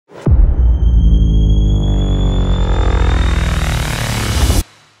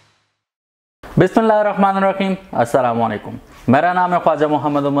बिस्मिल्लाहिर्रहमानिर्रहीम, अस्सलामुअलैकुम। मेरा नाम है ख्वाजा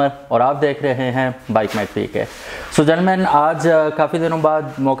मोहम्मद उमर और आप देख रहे हैं बाइकमेटपिक। सो जेंटलमैन, आज काफ़ी दिनों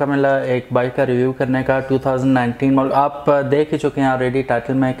बाद मौका मिला एक बाइक का रिव्यू करने का। 2019 मॉडल आप देख ही चुके हैं ऑलरेडी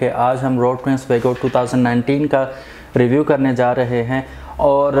टाइटल में कि आज हम रोड प्रिंस वेगो 2019 का रिव्यू करने जा रहे हैं।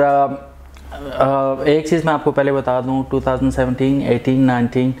 और एक चीज़ मैं आपको पहले बता दूं, 2017, 18,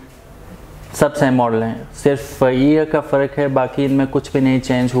 19 सब सेम मॉडल हैं, सिर्फ ईयर का फ़र्क है, बाकी इनमें कुछ भी नहीं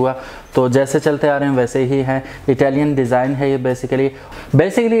चेंज हुआ। तो जैसे चलते आ रहे हैं वैसे ही हैं। इटालियन डिज़ाइन है ये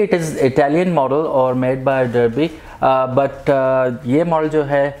basically it is Italian model और मेड बाय डर्बी, बट ये मॉडल जो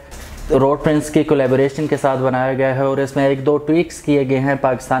है रोड प्रिंस की कोलैबोरेशन के साथ बनाया गया है और इसमें एक दो ट्वीक्स किए गए हैं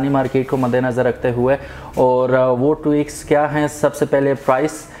पाकिस्तानी मार्केट को मद्देनज़र रखते हुए। और वो ट्वीक्स क्या हैं? सबसे पहले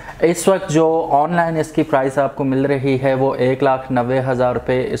प्राइस। इस वक्त जो ऑनलाइन इसकी प्राइस आपको मिल रही है वो 1,90,000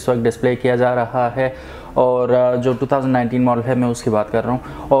 रुपये इस वक्त डिस्प्ले किया जा रहा है। और जो 2019 मॉडल है मैं उसकी बात कर रहा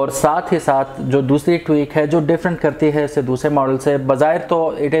हूँ। और साथ ही साथ जो दूसरी ट्वीक है जो डिफरेंट करती है इससे दूसरे मॉडल से, बज़ाहिर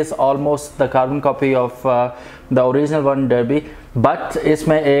तो it is almost the carbon copy of the original one derby, but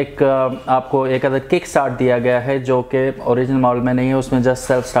इसमें एक आपको एक अदर किक स्टार्ट दिया गया है जो कि ओरिजिनल मॉडल में नहीं है, उसमें जस्ट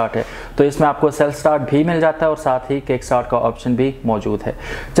सेल्फ स्टार्ट है। तो इसमें आपको सेल्फ स्टार्ट भी मिल जाता है और साथ ही किक स्टार्ट का ऑप्शन भी मौजूद है।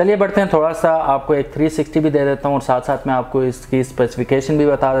 चलिए बढ़ते हैं, थोड़ा सा आपको एक 360 भी दे देता हूँ और साथ साथ मैं आपको इसकी स्पेसिफिकेशन भी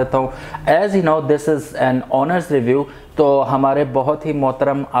बता देता हूँ। As you know this is an honours review. तो हमारे बहुत ही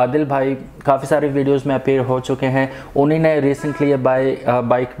मोहतरम आदिल भाई काफ़ी सारी वीडियोस में अपीयर हो चुके हैं, उन्हीं ने रिसेंटली ये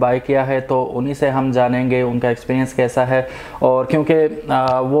बाइक बाय किया है, तो उन्हीं से हम जानेंगे उनका एक्सपीरियंस कैसा है। और क्योंकि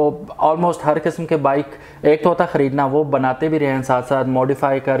वो ऑलमोस्ट हर किस्म के बाइक, एक तो होता ख़रीदना, वो बनाते भी रहे हैं, साथ साथ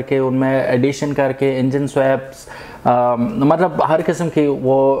मॉडिफाई करके उनमें एडिशन करके इंजन स्वैप्स, मतलब हर किस्म की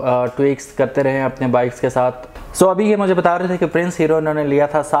वो ट्विक्स करते रहे हैं अपने बाइक्स के साथ। सो अभी ये मुझे बता रहे थे कि प्रिंस हीरो इन्होंने लिया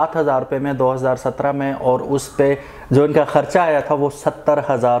था 7,000 रुपये में 2017 में, और उस पे जो इनका ख़र्चा आया था वो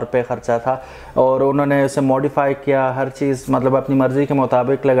 70,000 रुपये ख़र्चा था। और उन्होंने उसे मॉडिफाई किया, हर चीज़ मतलब अपनी मर्ज़ी के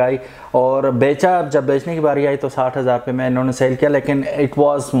मुताबिक लगाई और बेचा। जब बेचने की बारी आई तो 60,000 रुपये में इन्होंने सेल किया, लेकिन इट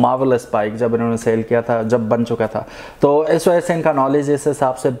वाज मार्वलस बाइक जब इन्होंने सेल किया था, जब बन चुका था। तो इस वजह से इनका नॉलेज इस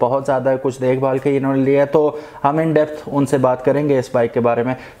हिसाब से बहुत ज़्यादा है, कुछ देखभाल के इन्होंने लिया। तो हम इन डेप्थ उनसे बात करेंगे इस बाइक के बारे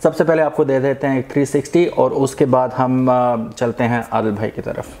में। सबसे पहले आपको दे देते हैं 360 और उसके बाद हम चलते हैं आदिल भाई की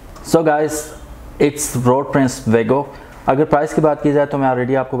तरफ। So guys, it's road Prince वेगो। अगर प्राइस की बात की जाए तो मैं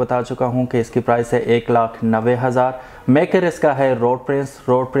ऑलरेडी आपको बता चुका हूं कि इसकी प्राइस है 1,90,000। मेकर इसका है रोड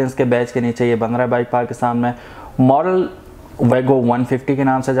प्रिंस के बैच के नीचे ये बन रहा है बाइक पाकिस्तान में। मॉडल वेगो 150 के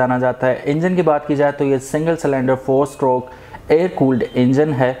नाम से जाना जाता है। इंजन की बात की जाए तो ये single cylinder 4 stroke air cooled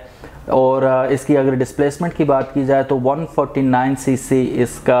engine है। और इसकी अगर डिस्प्लेसमेंट की बात की जाए तो 149 सीसी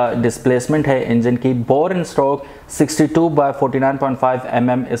इसका डिस्प्लेसमेंट है इंजन की। बोर एंड स्ट्रोक 62/49.5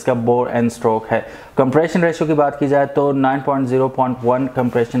 mm इसका बोर एंड स्ट्रोक है। कंप्रेशन रेशो की बात की जाए तो 9.0.1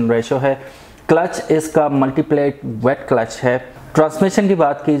 कंप्रेशन रेशो है। क्लच इसका मल्टीप्लेट वेट क्लच है। ट्रांसमिशन की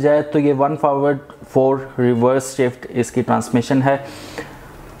बात की जाए तो ये 1 फॉरवर्ड 4 रिवर्स शिफ्ट इसकी ट्रांसमिशन है।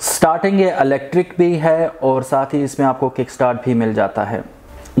 स्टार्टिंग ये इलेक्ट्रिक भी है और साथ ही इसमें आपको किक स्टार्ट भी मिल जाता है।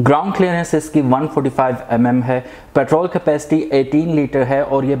 ग्राउंड क्लियरेंस इसकी 145 mm है। पेट्रोल कैपेसिटी 18 लीटर है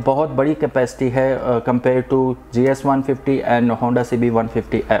और ये बहुत बड़ी कैपेसिटी है compare to GS 150 and Honda CB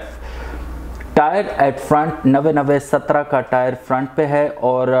 150F। Tyre eight front 90-90-17 का टायर फ्रंट पे है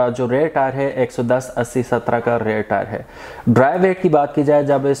और जो रेयर टायर है 110-80-17 का रेयर टायर है। ड्राई वेट की बात की जाए,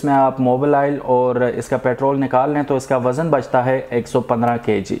 जब इसमें आप मोबिल और इसका पेट्रोल निकाल लें तो इसका वज़न बचता है 115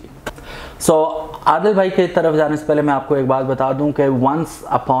 kg। सो आदिल भाई की तरफ जाने से पहले मैं आपको एक बात बता दूं कि वंस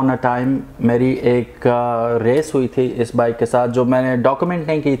अपॉन अ टाइम मेरी एक रेस हुई थी इस बाइक के साथ, जो मैंने डॉक्यूमेंट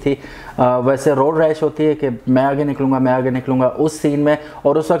नहीं की थी। वैसे रोड रैश होती है कि मैं आगे निकलूंगा उस सीन में।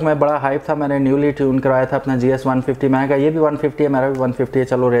 और उस वक्त मैं बड़ा हाइप था, मैंने न्यूली ट्यून कराया था अपना GS 150। मैंने कहा ये भी 150 है, मेरा भी 150 है,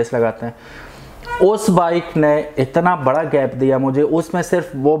 चलो रेस लगाते हैं। उस बाइक ने इतना बड़ा गैप दिया मुझे, उसमें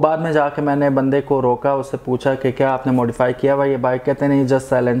सिर्फ वो बाद में जाके मैंने बंदे को रोका, उससे पूछा कि क्या आपने मॉडिफाई किया हुआ ये बाइक? कहते नहीं, जस्ट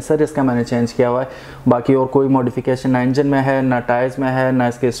साइलेंसर इसका मैंने चेंज किया हुआ है, बाकी और कोई मॉडिफिकेशन ना इंजन में है, ना टायर्स में है, ना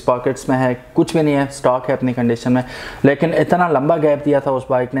इसके स्पॉकेट्स में है, कुछ भी नहीं है, स्टॉक है अपनी कंडीशन में। लेकिन इतना लंबा गैप दिया था उस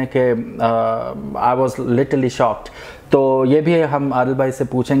बाइक ने कि आई वॉज लिटरली शॉक्ड। तो ये भी हम आदिल भाई से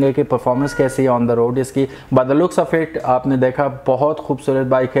पूछेंगे कि परफॉर्मेंस कैसी है ऑन द रोड इसकी। By the looks of it आपने देखा बहुत खूबसूरत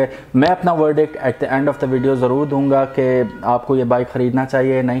बाइक है। मैं अपना verdict at the end of the video ज़रूर दूंगा कि आपको ये बाइक ख़रीदना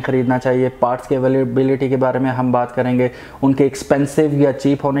चाहिए, नहीं ख़रीदना चाहिए। पार्ट्स की अवेलेबिलिटी के बारे में हम बात करेंगे, उनके एक्सपेंसिव या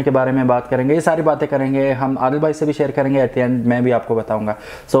चीप होने के बारे में बात करेंगे, ये सारी बातें करेंगे। हम आदिल भाई से भी शेयर करेंगे, एट द एंड मैं भी आपको बताऊँगा।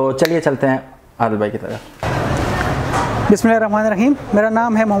 सो चलिए चलते हैं आदिल भाई की तरफ। बिस्मिल्लाहिर्रहमानिर्रहीम। मेरा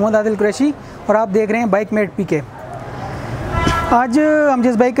नाम है मोहम्मद आदिल कुरैशी और आप देख रहे हैं बाइकमेटपिक। आज हम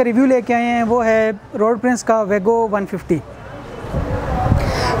जिस बाइक का रिव्यू लेके आए हैं वो है रोड प्रिंस का वेगो 150।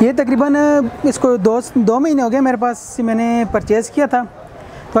 ये तकरीबन इसको दो महीने हो गए मेरे पास, मैंने परचेज़ किया था।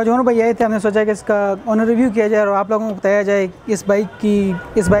 तो आज ओनर भाई आए थे, हमने सोचा कि इसका ऑनर रिव्यू किया जाए और आप लोगों को बताया जाए इस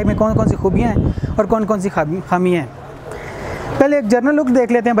बाइक में कौन कौन सी खूबियाँ हैं और कौन कौन सी खामियाँ हैं। पहले एक जनरल लुक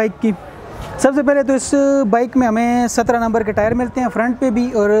देख लेते हैं बाइक की। सबसे पहले तो इस बाइक में हमें 17 नंबर के टायर मिलते हैं, फ्रंट पे भी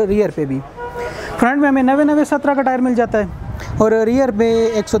और रियर पे भी। फ्रंट में हमें 90-90-17 का टायर मिल जाता है और रियर पे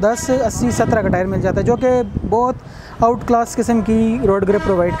 110-80-17 का टायर मिल जाता है, जो कि बहुत आउट क्लास किस्म की रोड ग्रिप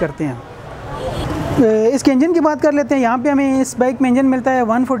प्रोवाइड करते हैं। इसके इंजन की बात कर लेते हैं। यहाँ पे हमें इस बाइक में इंजन मिलता है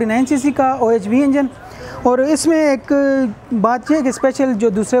 149cc का OHV इंजन। और इसमें एक बात यह है कि स्पेशल जो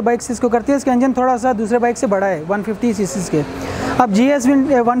दूसरे बाइक से इसको करती है, इसका इंजन थोड़ा सा दूसरे बाइक से बड़ा है 150cc के। अब GS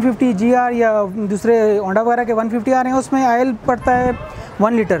 150 GR या दूसरे होंडा वगैरह के 150 आ रहे हैं, उसमें आयल पड़ता है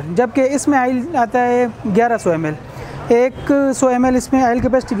 1 लीटर, जबकि इसमें आयल आता है 1100 ml। 100 ml इसमें आयल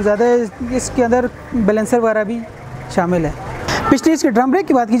कैपेसिटी भी ज़्यादा है। इसके अंदर बैलेंसर वगैरह भी शामिल है। पिछली इसके ड्रम ब्रेक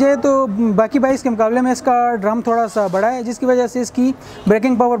की बात की जाए तो बाकी बाइक्स के मुकाबले में इसका ड्रम थोड़ा सा बड़ा है, जिसकी वजह से इसकी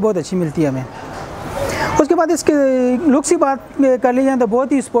ब्रेकिंग पावर बहुत अच्छी मिलती है हमें। उसके बाद इसके लुक्स की बात कर ली जाए तो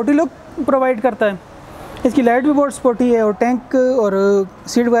बहुत ही स्पोर्टी लुक प्रोवाइड करता है। इसकी लाइट भी बहुत स्पोर्टी है और टैंक और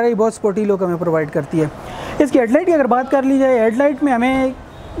सीट वगैरह भी बहुत स्पोर्टी लुक हमें प्रोवाइड करती है। इसकी हेडलाइट की अगर बात कर ली जाए, हेडलाइट में हमें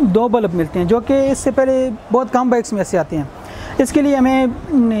 2 बल्ब मिलते हैं, जो कि इससे पहले बहुत कम बाइक्स में ऐसे आते हैं। इसके लिए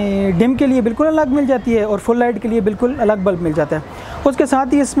हमें डिम के लिए बिल्कुल अलग मिल जाती है और फुल लाइट के लिए बिल्कुल अलग बल्ब मिल जाता है। उसके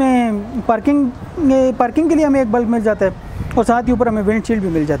साथ ही इसमें पार्किंग के लिए हमें एक बल्ब मिल जाता है और साथ ही ऊपर हमें विंडशील्ड भी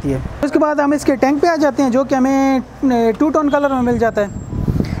मिल जाती है। उसके बाद हम इसके टैंक पे आ जाते हैं, जो कि हमें 2 टोन कलर में मिल जाता है।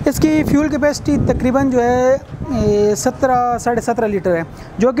 इसकी फ्यूल कैपेसिटी तकरीबन जो है 17-17.5 लीटर है,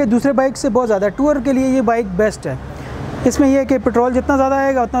 जो कि दूसरे बाइक से बहुत ज़्यादा है। टूर के लिए ये बाइक बेस्ट है। इसमें यह है कि पेट्रोल जितना ज़्यादा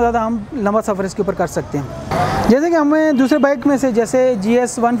आएगा उतना ज़्यादा हम लंबा सफ़र इसके ऊपर कर सकते हैं। जैसे कि हमें दूसरे बाइक में से जैसे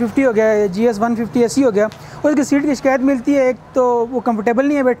GS 150 हो गया या GS 150SE हो गया, उसकी सीट की शिकायत मिलती है। एक तो वो कंफर्टेबल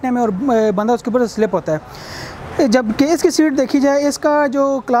नहीं है बैठने में और बंदा उसके ऊपर से स्लिप होता है। जबकि इसकी सीट देखी जाए, इसका जो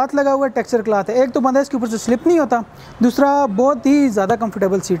क्लॉथ लगा हुआ है टेक्सचर क्लॉथ है। एक तो बंदा इसके ऊपर से स्लिप नहीं होता, दूसरा बहुत ही ज़्यादा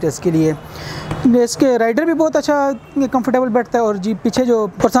कंफर्टेबल सीट है इसके लिए। इसके राइडर भी बहुत अच्छा कंफर्टेबल बैठता है और जी पीछे जो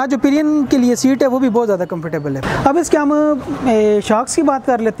और साथ जो पिलियन के लिए सीट है वो भी बहुत ज़्यादा कंफर्टेबल है। अब इसके हम शॉक्स की बात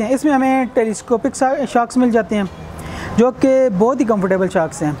कर लेते हैं। इसमें हमें टेलीस्कोपिक शॉक्स मिल जाते हैं, जो कि बहुत ही कंफर्टेबल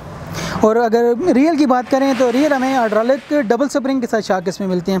शॉक्स हैं। और अगर रियल की बात करें तो रियल हमें हाइड्रोलिक डबल स्प्रिंग के साथ शॉक इसमें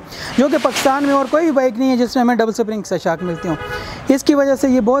मिलते हैं, जो कि पाकिस्तान में और कोई भी बाइक नहीं है जिसमें हमें डबल स्प्रिंग के साथ शॉक मिलते हों। इसकी वजह से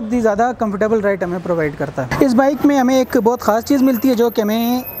ये बहुत ही ज़्यादा कंफर्टेबल राइड हमें प्रोवाइड करता है। इस बाइक में हमें एक बहुत ख़ास चीज़ मिलती है, जो कि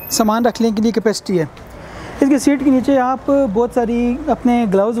हमें सामान रखने के लिए कैपेसिटी है। इसकी सीट के नीचे आप बहुत सारी अपने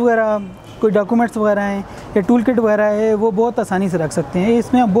ग्लव्स वगैरह, कोई डॉक्यूमेंट्स वगैरह हैं या टूल किट वगैरह है, वो बहुत आसानी से रख सकते हैं।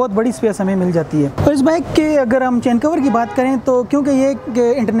 इसमें बहुत बड़ी स्पेस हमें मिल जाती है। और इस बाइक के अगर हम चेन कवर की बात करें तो क्योंकि ये एक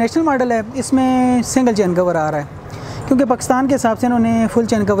इंटरनेशनल मॉडल है, इसमें सिंगल चेन कवर आ रहा है, क्योंकि पाकिस्तान के हिसाब से इन्होंने फुल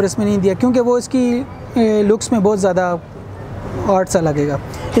चेन कवर इसमें नहीं दिया, क्योंकि वो इसकी लुक्स में बहुत ज़्यादा आर्ट सा लगेगा,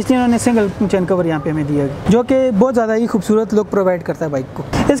 इसलिए उन्होंने सिंगल चेन कवर यहाँ पे हमें दिया, जो कि बहुत ज़्यादा ही खूबसूरत लुक प्रोवाइड करता है बाइक को।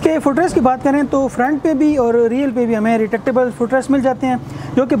 इसके फुटरेस्ट की बात करें तो फ्रंट पे भी और रियर पे भी हमें रिट्रैक्टेबल फुटरेस्ट मिल जाते हैं,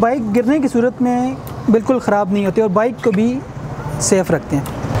 जो कि बाइक गिरने की सूरत में बिल्कुल ख़राब नहीं होती और बाइक को भी सेफ़ रखते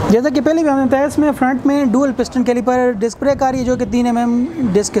हैं। जैसा कि पहले भी हमने बताया, इसमें फ्रंट में dual piston caliper disc brake आ रही है, जो कि 3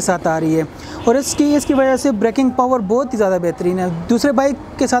 mm डिस्क के साथ आ रही है और इसकी वजह से ब्रेकिंग पावर बहुत ही ज़्यादा बेहतरीन है। दूसरे बाइक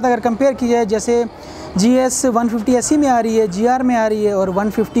के साथ अगर कंपेयर की जाए, जैसे GS 150SE में आ रही है, GR में आ रही है और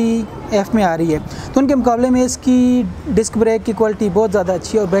 150F में आ रही है, तो उनके मुकाबले में इसकी डिस्क ब्रेक की क्वालिटी बहुत ज़्यादा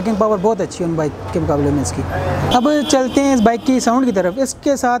अच्छी है और ब्रेकिंग पावर बहुत अच्छी है उन बाइक के मुकाबले में इसकी। अब चलते हैं इस बाइक की साउंड की तरफ।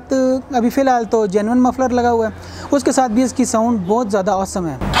 इसके साथ अभी फ़िलहाल तो जेन्युइन मफलर लगा हुआ है, उसके साथ भी इसकी साउंड बहुत ज़्यादा ऑसम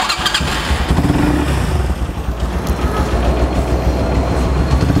है।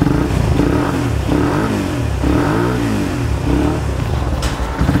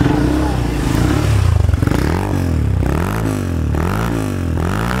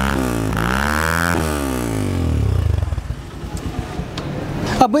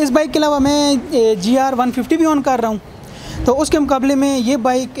 अब इस बाइक के अलावा मैं GR 150 भी ऑन कर रहा हूँ, तो उसके मुकाबले में ये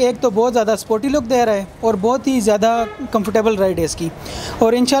बाइक एक तो बहुत ज़्यादा स्पोर्टी लुक दे रहा है और बहुत ही ज़्यादा कंफर्टेबल राइड है इसकी।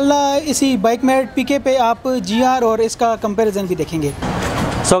 और इंशाल्लाह इसी बाइकमेटपीके पे आप GR और इसका कंपैरिजन भी देखेंगे।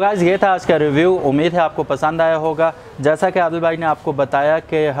 सो गाइस, ये था आज का रिव्यू। उम्मीद है आपको पसंद आया होगा। जैसा कि आदिल भाई ने आपको बताया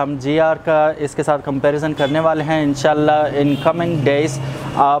कि हम GR का इसके साथ कंपैरिजन करने वाले हैं इंशाल्लाह इन कमिंग डेज़।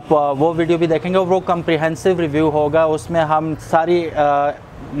 आप वो वीडियो भी देखेंगे और वो कम्प्रिहेंसिव रिव्यू होगा। उसमें हम सारी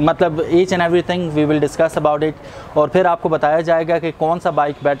मतलब each and everything we will discuss about it और फिर आपको बताया जाएगा कि कौन सा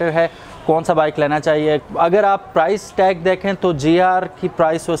बाइक बेटर है कौन सा बाइक लेना चाहिए। अगर आप प्राइस टैग देखें तो GR की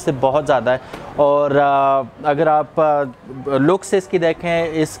प्राइस उससे बहुत ज़्यादा है, और अगर आप लुक से इसकी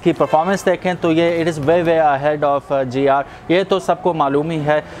देखें, इसकी परफॉर्मेंस देखें तो ये it is way way ahead of GR, ये तो सबको मालूम ही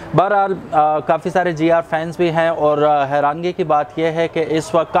है। बहरहाल काफ़ी सारे GR फैंस भी हैं, और हैरानगी की बात यह है कि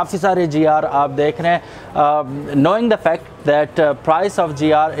इस वक्त काफ़ी सारे GR आप देख रहे हैं, knowing the fact that price of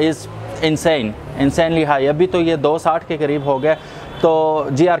GR is insanely high. अभी तो ये 260 के करीब हो गया, तो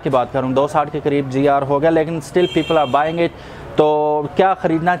GR की बात करूँ 260 के करीब GR हो गया, लेकिन still people are buying it. तो क्या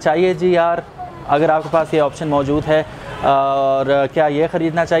ख़रीदना चाहिए GR, अगर आपके पास ये ऑप्शन मौजूद है, और क्या ये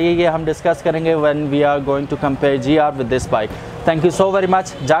ख़रीदना चाहिए, ये हम डिस्कस करेंगे when we are going to compare GR with this bike. Thank you so very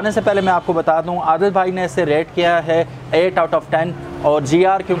much. जाने से पहले मैं आपको बता दूं, आदिल भाई ने इसे रेट किया है 8 आउट ऑफ 10, और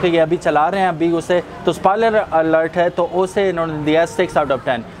GR क्योंकि ये अभी चला रहे हैं अभी उसे, तो स्पॉइलर अलर्ट है, तो उसे इन्होंने दिया 6 आउट ऑफ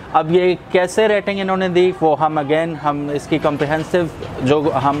 10। अब ये कैसे रेटिंग इन्होंने दी वो हम इसकी कॉम्प्रिहेंसिव जो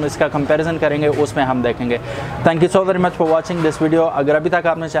हम इसका कंपैरिजन करेंगे उसमें हम देखेंगे। Thank you so very much for watching this video. अगर अभी तक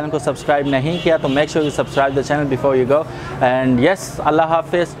आपने चैनल को सब्सक्राइब नहीं किया तो make sure you subscribe the channel before you go, and yes, अल्लाह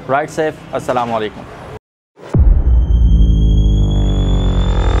हाफिज़, राइड सेफ, अस्सलाम वालेकुम।